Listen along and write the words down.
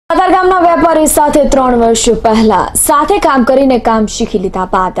કતારગામના વેપારી સાથે 3 વર્ષ પહેલા સાથે કામ કરીને કામ શીખી લીધા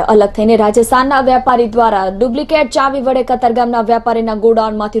બાદ અલગ થઈને રાજસ્થાનના વેપારી દ્વારા ડુપ્લિકેટ ચાવી વડે કતારગામના વેપારીના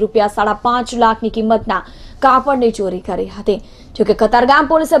ગોડાઉનમાંથી ₹5.5 લાખની કિંમતના કાપડની ચોરી કરી હતી। જોકે કતારગામ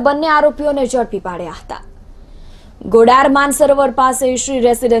પોલીસે બંને આરોપીઓને ઝડપી પાડ્યા હતા। ગોડાર માનસરોવર પાસે શ્રી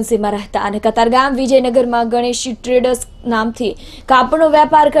રેસિડેન્સીમાં રહેતા અને કતારગામ વિજયનગરમાં ગણેશી ટ્રેડર્સ નામથી કાપડનો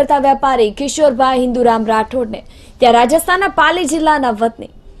વેપાર કરતા વેપારી કિશોરભાઈ હિન્દુરામ રાઠોડને ત્યાં રાજસ્થાનના પાલી જિલ્લાના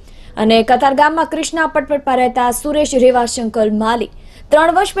વતની અને કતારગામમાં કૃષ્ણા પટપટ પર રહેતા સુરેશ રેવાશંકર માલી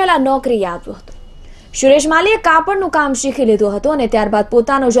 3 વર્ષ પહેલા નોકરી આવ્યો હતો। સુરેશ માલીએ કાપડનું કામ શીખી લીધું હતું અને ત્યારબાદ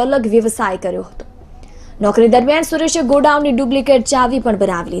પોતાનો જ અલગ વ્યવસાય કર્યો હતો। નોકરી દરમિયાન સુરેશે ગોડાઉનની ડુપ્લિકેટ ચાવી પણ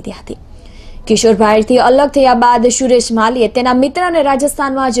બનાવી લીધી હતી। કિશોરભાઈથી અલગ થયા બાદ સુરેશ માલીએ તેના મિત્ર અને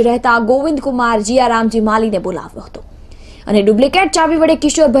રાજસ્થાનમાં જ રહેતા ગોવિંદ કુમાર જીયારામજી માલીને બોલાવ્યો હતો અને ડુપ્લિકેટ ચાવી વડે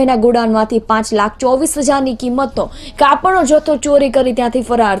કિશોરભાઈના ગોડાઉનમાંથી ₹5,24,000ની કિંમતનો કાપડનો જથ્થો ચોરી કરી ત્યાંથી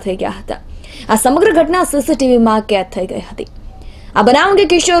ફરાર થઈ ગયા હતા। આ સમગ્ર ઘટના સીસીટીવીમાં કેદ થઈ ગઈ હતી। આ બનાવ અંગે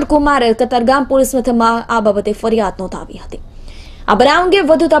કિશોર કુમારે કતારગામ પોલીસ મથકમાં આ બાબતે ફરિયાદ નોંધાવી હતી। આ બનાવ અંગે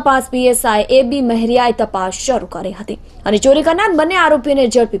વધુ તપાસ પીએસઆઈ એબી મહેરિયાએ તપાસ શરૂ કરી હતી અને ચોરી કરનાર બંને આરોપીઓને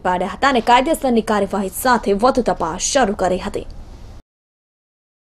ઝડપી પાડ્યા હતા અને કાયદેસરની કાર્યવાહી સાથે વધુ તપાસ શરૂ કરી હતી।